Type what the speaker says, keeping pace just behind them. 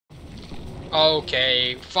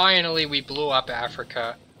Okay, finally we blew up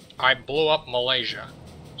Africa. I blew up Malaysia.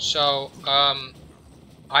 So,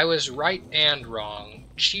 I was right and wrong.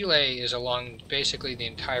 Chile is along basically the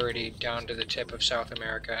entirety down to the tip of South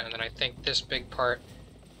America, and then I think this big part,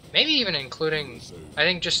 maybe even including, I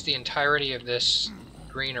think just the entirety of this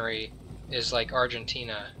greenery is like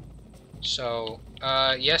Argentina. So,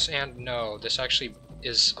 yes and no. This actually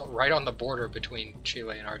is right on the border between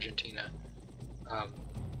Chile and Argentina.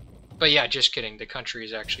 But yeah, just kidding. The country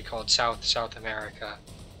is actually called South America.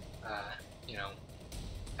 You know,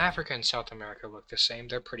 Africa and South America look the same.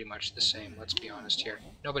 They're pretty much the same, let's be honest here.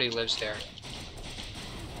 Nobody lives there.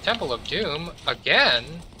 Temple of Doom? Again?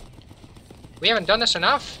 We haven't done this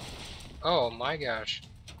enough? Oh my gosh.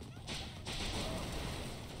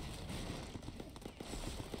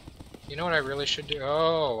 You know what I really should do?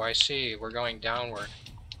 Oh, I see. We're going downward.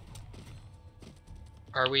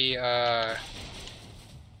 Are we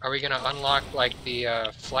gonna unlock, like,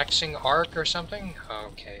 the, flexing arc or something?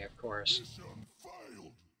 Okay, of course.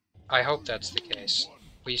 I hope that's the case.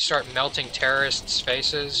 We start melting terrorists'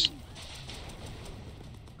 faces.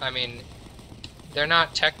 I mean, they're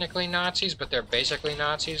not technically Nazis, but they're basically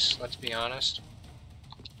Nazis, let's be honest.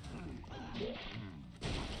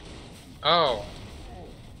 Oh.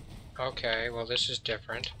 Okay, well this is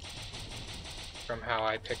different from how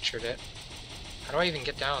I pictured it. How do I even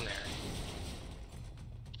get down there?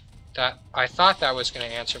 I thought that was going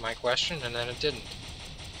to answer my question, and then it didn't.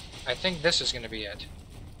 I think this is going to be it.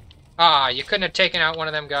 Ah, you couldn't have taken out one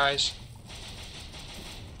of them guys?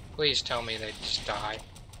 Please tell me they just die.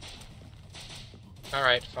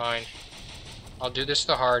 Alright, fine. I'll do this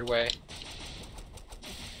the hard way.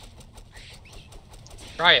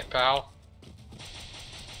 Try it, pal.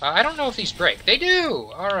 I don't know if these break. They do!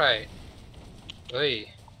 Alright. Oy.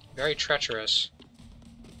 Very treacherous.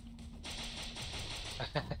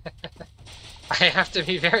 I have to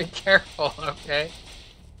be very careful, okay?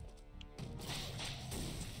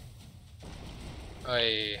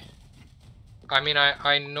 I mean,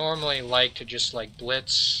 I normally like to just, like,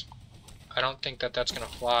 blitz. I don't think that that's gonna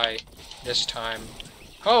fly this time.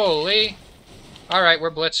 Holy! Alright,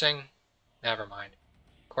 we're blitzing. Never mind.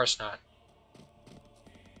 Of course not.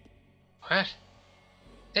 What?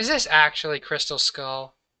 Is this actually Crystal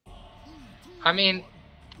Skull? I mean,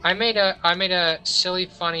 I made a silly,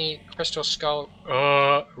 funny Crystal Skull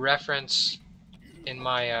reference in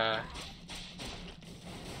my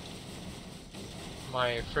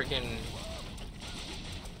my freaking.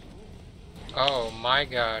 Oh my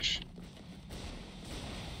gosh.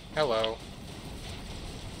 Hello.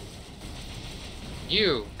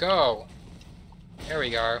 You go. There we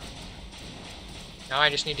go. Now I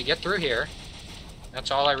just need to get through here. That's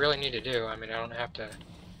all I really need to do. I mean, I don't have to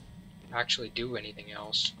actually do anything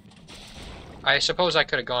else. I suppose I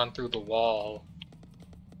could have gone through the wall.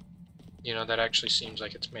 You know, that actually seems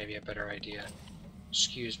like it's maybe a better idea.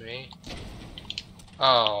 Excuse me.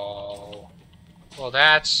 Oh. Well,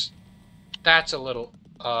 that's a little,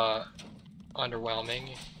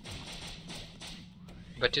 underwhelming.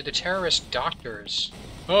 But do the terrorist doctors...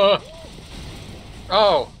 Oh,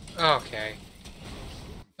 okay.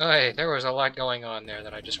 Hey, there was a lot going on there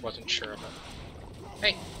that I just wasn't sure about.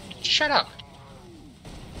 Hey, shut up!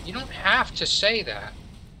 You don't have to say that.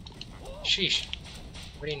 Sheesh.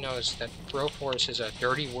 Everybody knows that Broforce is a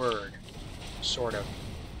dirty word. Sort of.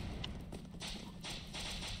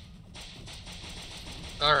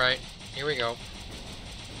 Alright, here we go.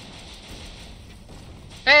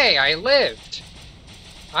 Hey, I lived!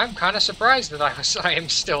 I'm kind of surprised that I am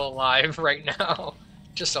still alive right now.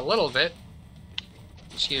 Just a little bit.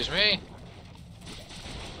 Excuse me.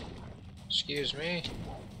 Excuse me.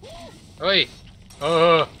 Oi!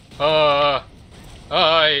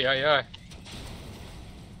 Ay.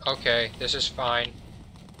 Okay, this is fine.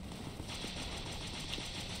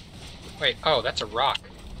 Wait, oh, that's a rock.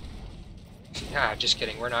 Ah, just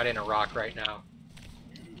kidding, we're not in a rock right now.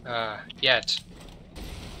 Yet.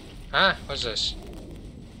 Huh? What's this?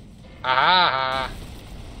 Ah!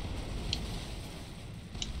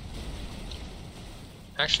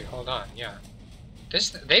 Actually, hold on, yeah.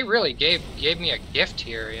 They really gave me a gift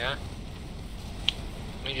here, yeah?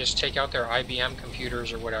 Let me just take out their IBM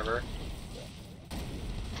computers or whatever.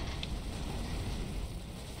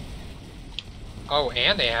 Oh,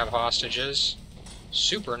 and they have hostages.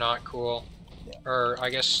 Super not cool. Or, I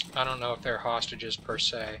guess, I don't know if they're hostages per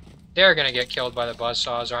se. They're gonna get killed by the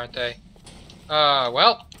buzzsaws, aren't they?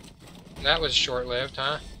 Well, that was short-lived,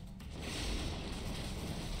 huh?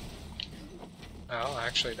 Well,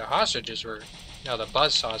 actually, the hostages were... No, the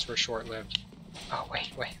buzzsaws were short-lived. Oh,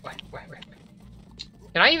 wait.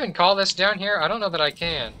 Can I even call this down here? I don't know that I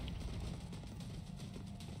can.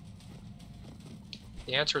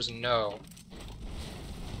 The answer is no.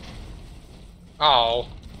 Oh.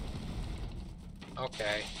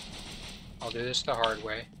 Okay. I'll do this the hard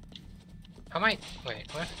way. How am I...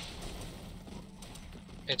 Wait, what?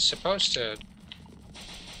 It's supposed to...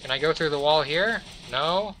 Can I go through the wall here?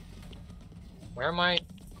 No? Where am I...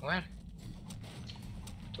 What?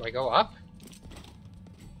 Do I go up?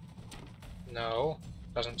 No.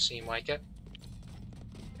 Doesn't seem like it.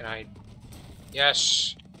 Can I...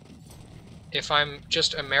 Yes! If I'm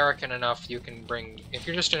just American enough, you can bring... If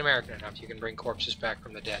you're just an American enough, you can bring corpses back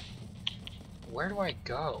from the dead. Where do I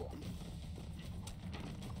go?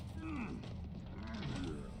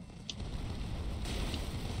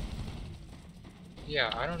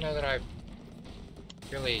 Yeah, I don't know that I've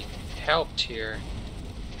really helped here.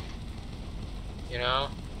 You know?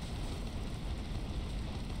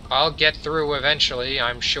 I'll get through eventually,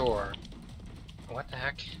 I'm sure. What the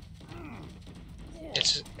heck?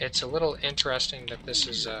 It's a little interesting that this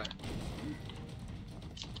is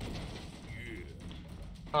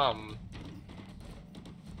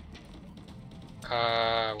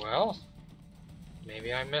well,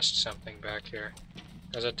 maybe I missed something back here.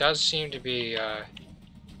 Because it does seem to be,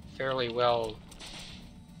 fairly well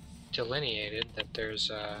delineated that there's,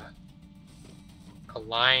 a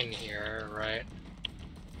line here, right?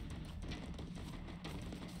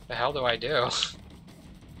 The hell do I do?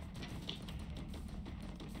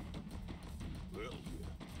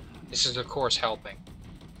 This is, of course, helping.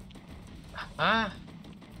 Huh?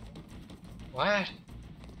 What?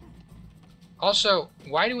 Also,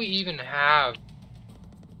 why do we even have...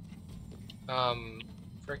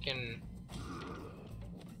 frickin'...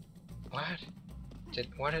 What?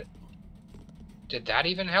 Did that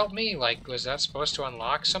even help me? Like, was that supposed to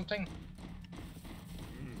unlock something?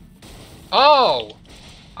 Oh!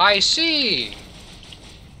 I see!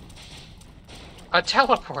 A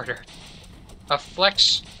teleporter! A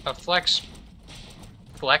flex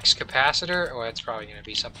capacitor? Oh, it's probably gonna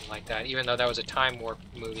be something like that, even though that was a Time Warp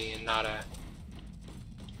movie and not a...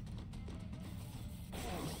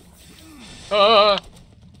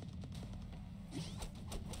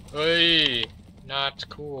 Hey, not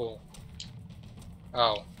cool.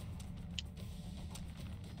 Oh.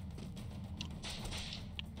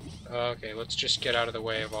 Okay, let's just get out of the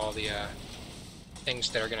way of all the, things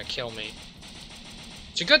that are gonna kill me.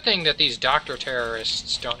 It's a good thing that these doctor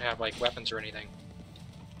terrorists don't have, like, weapons or anything.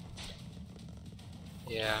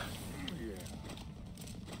 Yeah.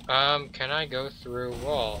 Can I go through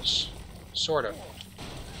walls? Sort of.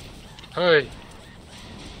 Hey!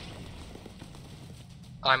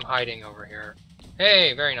 I'm hiding over here.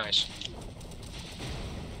 Hey, very nice.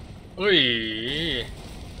 Oy.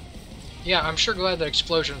 Yeah, I'm sure glad that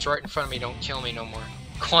explosions right in front of me don't kill me no more.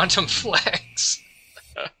 Quantum flex!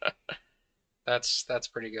 That's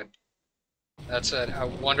pretty good. That's a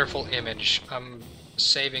wonderful image. I'm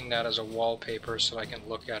saving that as a wallpaper so I can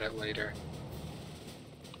look at it later.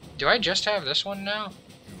 Do I just have this one now?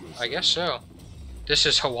 I guess so. This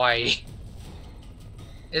is Hawaii.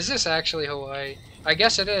 Is this actually Hawaii? I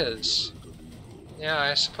guess it is. Yeah,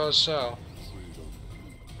 I suppose so.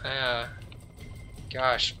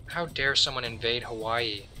 Gosh, how dare someone invade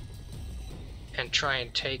Hawaii and try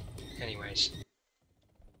and take... Anyways.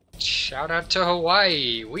 Shout out to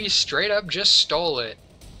Hawaii! We straight up just stole it!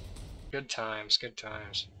 Good times, good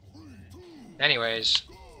times. Anyways,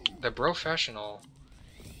 the Brofessional.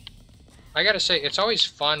 I gotta say, it's always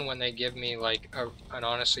fun when they give me, like, an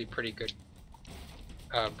honestly pretty good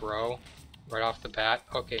bro right off the bat.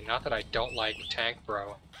 Okay, not that I don't like Tank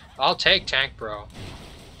Bro. I'll take Tank Bro.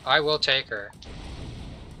 I will take her.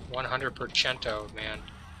 100%, man.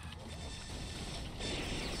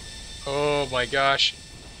 Oh my gosh.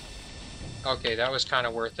 Okay, that was kind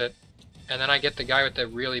of worth it. And then I get the guy with the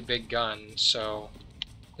really big gun, so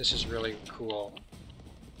this is really cool.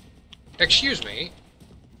 Excuse me.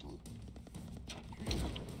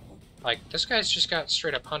 Like, this guy's just got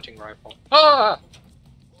straight up hunting rifle. Ah!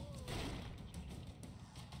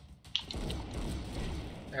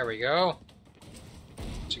 There we go.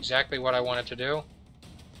 That's exactly what I wanted to do.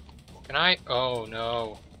 Can I? Oh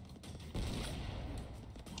no.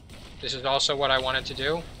 This is also what I wanted to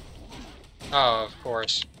do? Oh, of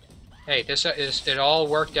course. Hey, this is... It all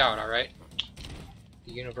worked out, alright?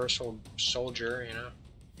 The universal soldier, you know?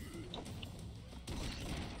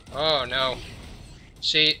 Oh, no.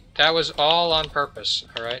 See, that was all on purpose,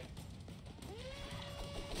 alright?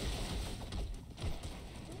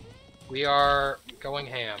 We are going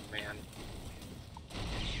ham, man.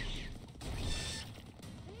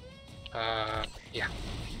 Yeah.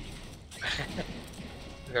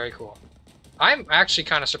 Very cool. I'm actually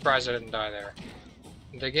kind of surprised I didn't die there.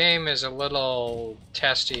 The game is a little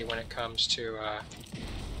testy when it comes to,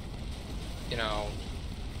 you know,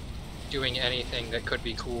 doing anything that could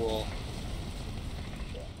be cool.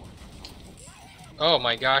 Oh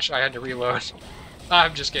my gosh, I had to reload.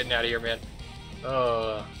 I'm just getting out of here, man.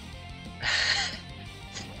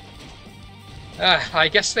 I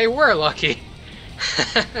guess they were lucky.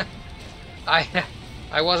 I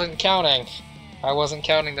wasn't counting. I wasn't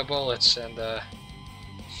counting the bullets, and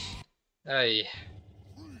hey,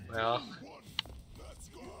 well,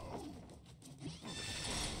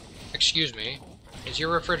 excuse me, is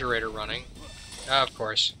your refrigerator running? Of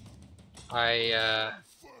course.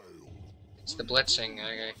 It's the blitzing.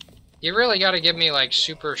 Okay. You really got to give me like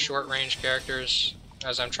super short-range characters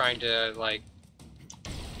as I'm trying to like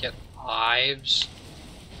get lives.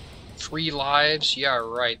 Free lives? Yeah,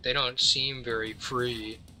 right. They don't seem very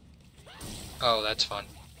free. Oh, that's fun.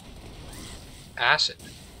 Acid.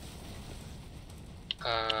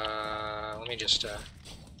 Let me just,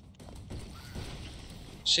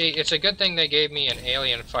 See, it's a good thing they gave me an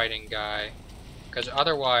alien fighting guy, because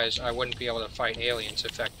otherwise I wouldn't be able to fight aliens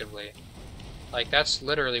effectively. Like, that's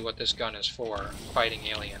literally what this gun is for, fighting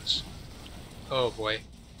aliens. Oh, boy.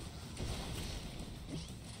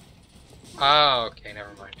 Oh, okay,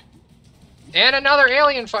 never mind. And another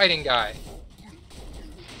alien fighting guy!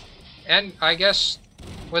 And I guess,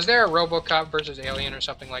 was there a RoboCop versus Alien or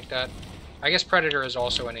something like that? I guess Predator is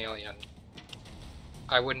also an alien.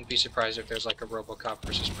 I wouldn't be surprised if there's like a RoboCop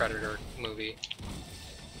versus Predator movie.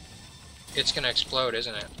 It's gonna explode,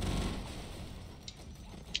 isn't it?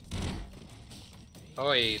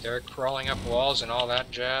 Oi, they're crawling up walls and all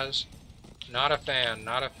that jazz. Not a fan,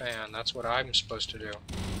 not a fan. That's what I'm supposed to do.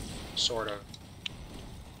 Sort of.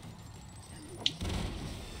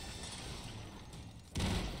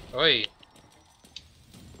 Oi.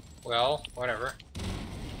 Well, whatever.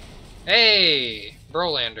 Hey!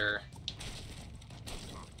 Brolander.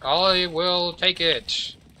 I will take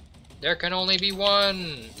it. There can only be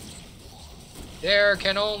one. There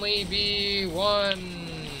can only be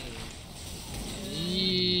one.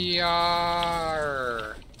 Yar.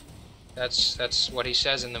 That's what he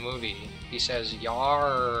says in the movie. He says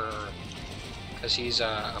yar. Because he's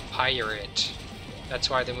a pirate. That's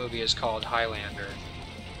why the movie is called Highlander.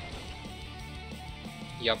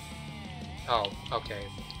 Yup. Oh, okay.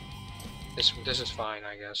 This is fine,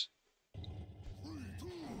 I guess.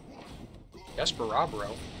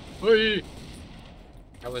 Desperabro. Hey!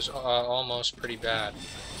 That was almost pretty bad.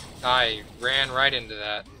 I ran right into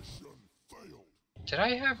that. Did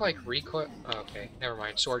I have like recoil? Oh, okay, never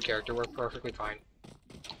mind. Sword character worked perfectly fine.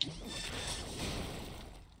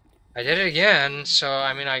 I did it again, so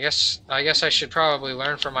I mean, I guess I should probably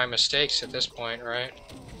learn from my mistakes at this point, right?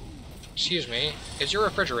 Excuse me, is your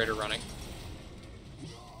refrigerator running?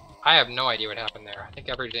 I have no idea what happened there. I think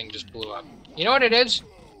everything just blew up. You know what it is?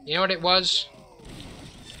 You know what it was?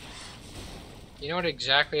 You know what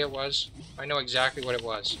exactly it was? I know exactly what it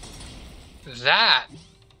was. That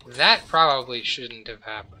probably shouldn't have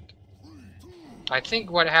happened. I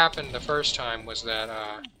think what happened the first time was that,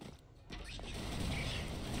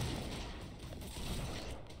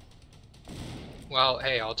 well,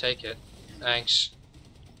 hey, I'll take it. Thanks.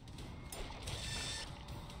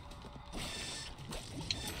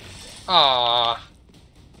 Aww.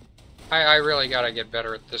 I really gotta get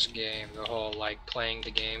better at this game, the whole, like, playing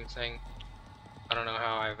the game thing. I don't know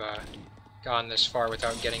how I've, gone this far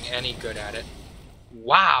without getting any good at it.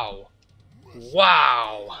 Wow!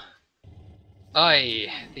 Wow!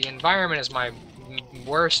 Ay, the environment is my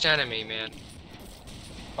worst enemy, man.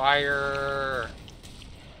 Fire!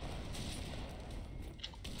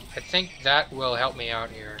 I think that will help me out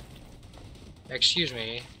here. Excuse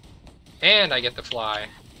me. And I get the fly.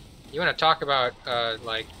 You want to talk about,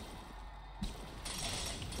 like...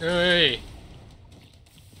 Hey!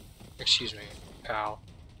 Excuse me, pal.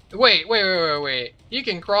 Wait. You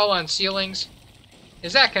can crawl on ceilings?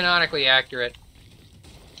 Is that canonically accurate?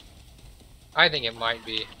 I think it might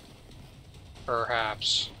be.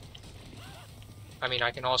 Perhaps. I mean, I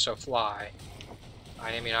can also fly.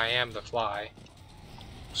 I mean, I am the fly.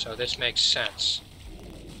 So this makes sense.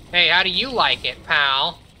 Hey, how do you like it,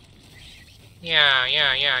 pal? Yeah.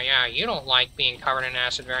 You don't like being covered in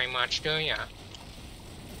acid very much, do ya?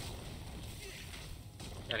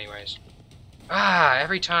 Anyways. Ah,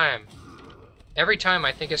 every time. Every time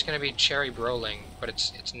I think it's gonna be Cherry Broling, but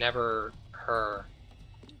it's never her.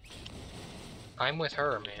 I'm with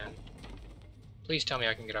her, man. Please tell me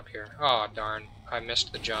I can get up here. Oh, darn. I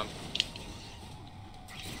missed the jump.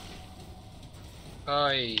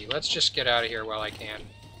 Aye, let's just get out of here while I can.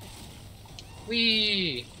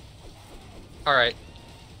 Whee! Alright.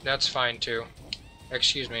 That's fine, too.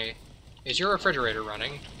 Excuse me. Is your refrigerator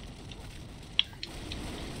running?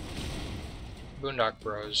 Boondock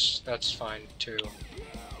Bros. That's fine too.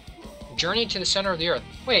 Journey to the center of the Earth.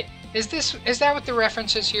 Wait, is that what the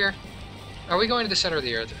reference is here? Are we going to the center of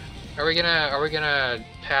the Earth? Are we gonna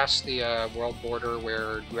pass the world border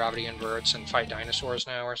where gravity inverts and fight dinosaurs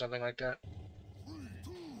now or something like that?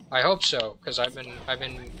 I hope so, because I've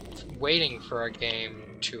been waiting for a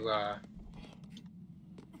game to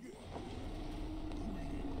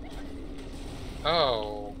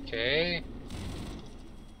Oh, okay.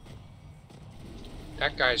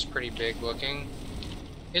 That guy's pretty big looking.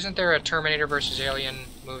 Isn't there a Terminator versus Alien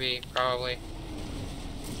movie? Probably.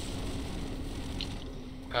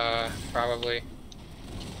 Probably.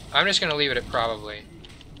 I'm just gonna leave it at probably.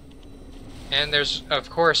 And there's, of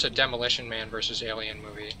course, a Demolition Man versus Alien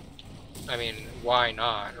movie. I mean, why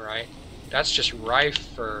not, right? That's just rife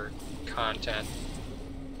for content.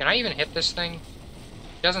 Can I even hit this thing?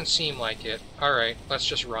 Doesn't seem like it. Alright, let's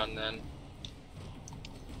just run then.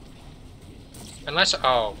 Unless...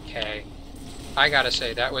 oh, okay. I gotta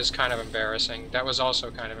say, that was kind of embarrassing. That was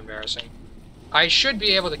also kind of embarrassing. I should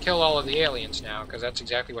be able to kill all of the aliens now, because that's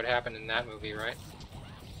exactly what happened in that movie, right?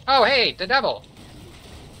 Oh, hey, the devil!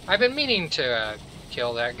 I've been meaning to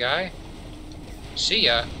kill that guy. See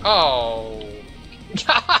ya. Oh.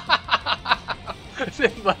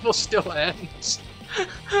 The level still ends.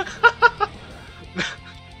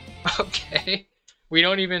 Okay. We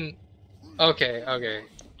don't even... okay, okay.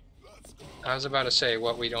 I was about to say,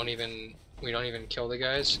 what, we don't even kill the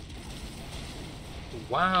guys?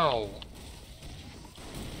 Wow.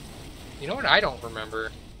 You know what I don't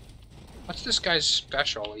remember? What's this guy's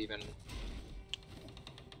special, even?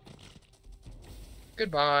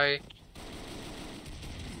 Goodbye.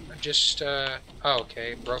 Just, oh,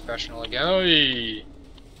 okay, Professional again. Oy!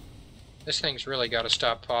 This thing's really got to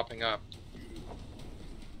stop popping up.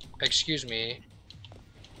 Excuse me.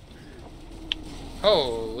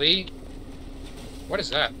 Holy... what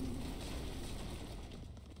is that?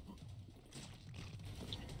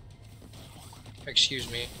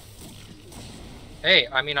 Excuse me. Hey,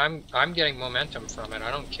 I mean, I'm getting momentum from it.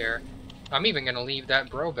 I don't care. I'm even gonna leave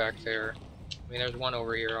that bro back there. I mean, there's one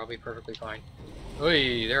over here. I'll be perfectly fine.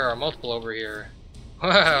 Oy, there are multiple over here.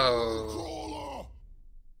 Whoa!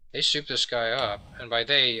 They souped this guy up, and by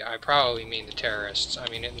they, I probably mean the terrorists. I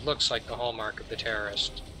mean, it looks like the hallmark of the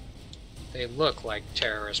terrorist. They look like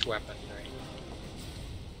terrorist weaponry.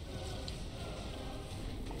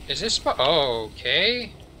 Is this oh,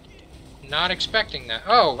 okay. Not expecting that.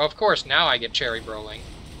 Oh, of course, now I get Cherry Brolin.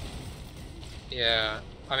 Yeah.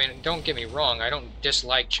 I mean, don't get me wrong, I don't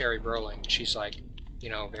dislike Cherry Brolin. She's like, you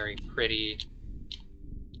know, very pretty.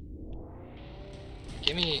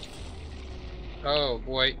 Give me... oh,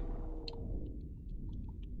 boy.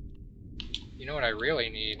 You know what I really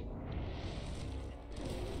need?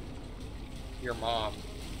 Your mom.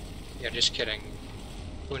 Yeah, just kidding.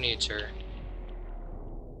 Who needs her?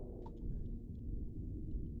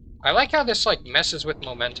 I like how this, like, messes with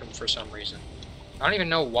momentum for some reason. I don't even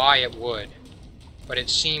know why it would, but it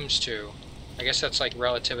seems to. I guess that's, like,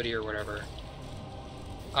 relativity or whatever.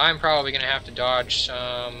 I'm probably gonna have to dodge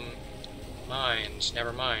some... mines.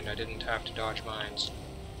 Never mind, I didn't have to dodge mines.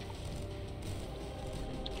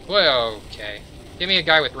 Well, okay. Give me a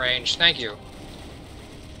guy with range, thank you.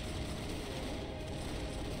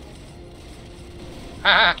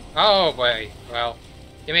 Ha ha! Oh boy, well.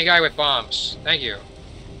 Give me a guy with bombs, thank you.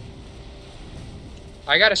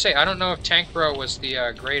 I gotta say, I don't know if Tank Bro was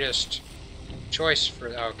the greatest choice for...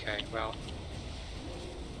 okay, well.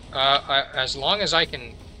 As long as I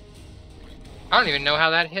can... I don't even know how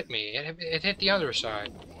that hit me. It hit the other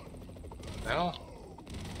side. Well,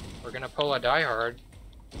 we're gonna pull a Die Hard.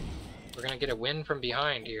 We're gonna get a win from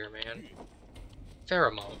behind here, man.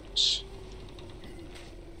 Pheromones.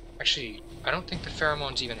 Actually, I don't think the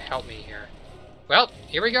pheromones even help me here. Well,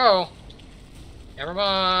 here we go. Never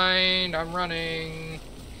mind, I'm running.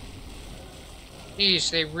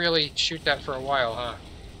 Geez, they really shoot that for a while, huh?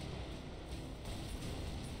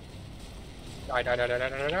 Die, die, die, die, die,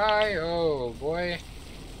 die, die. Oh, boy.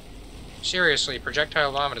 Seriously,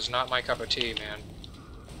 projectile vomit is not my cup of tea, man.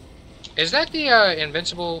 Is that the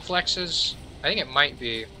invincible flexes? I think it might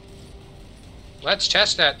be. Let's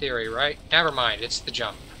test that theory, right? Never mind, it's the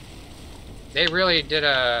jump. They really did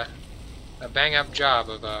a bang-up job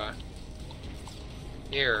of,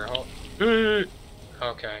 here, oh.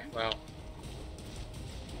 Okay, well.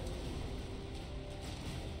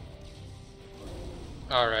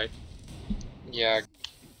 Alright. Yeah,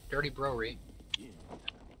 Dirty Brory,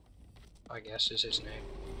 I guess is his name.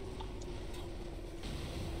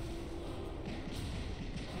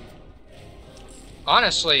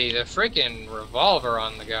 Honestly, the freaking revolver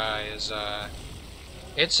on the guy is,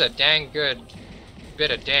 it's a dang good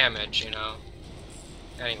bit of damage, you know.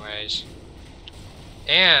 Anyways.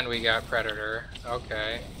 And we got Predator.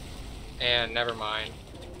 Okay. And never mind.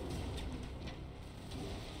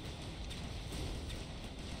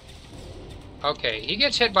 Okay, he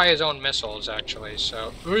gets hit by his own missiles, actually,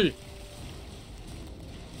 so... Oy.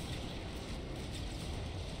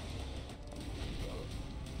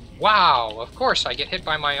 Wow, of course I get hit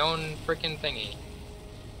by my own freaking thingy.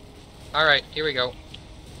 Alright, here we go.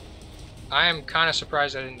 I am kind of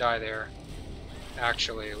surprised I didn't die there.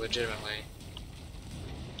 Actually, legitimately.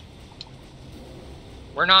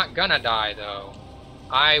 We're not gonna die, though.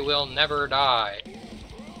 I will never die.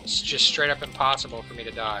 It's just straight up impossible for me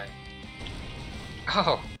to die.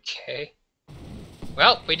 Oh, okay.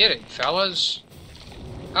 Well, we did it, fellas.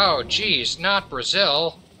 Oh, geez, not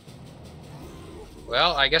Brazil.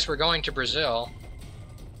 Well, I guess we're going to Brazil.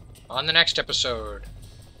 On the next episode.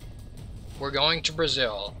 We're going to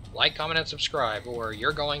Brazil. Like, comment, and subscribe, or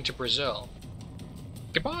you're going to Brazil.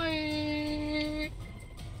 Goodbye!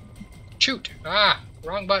 Shoot! Ah,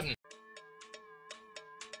 wrong button.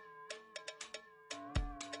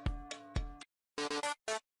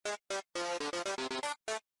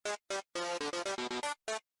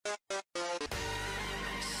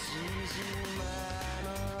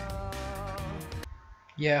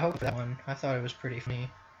 Yeah, I hope that one. I thought it was pretty funny.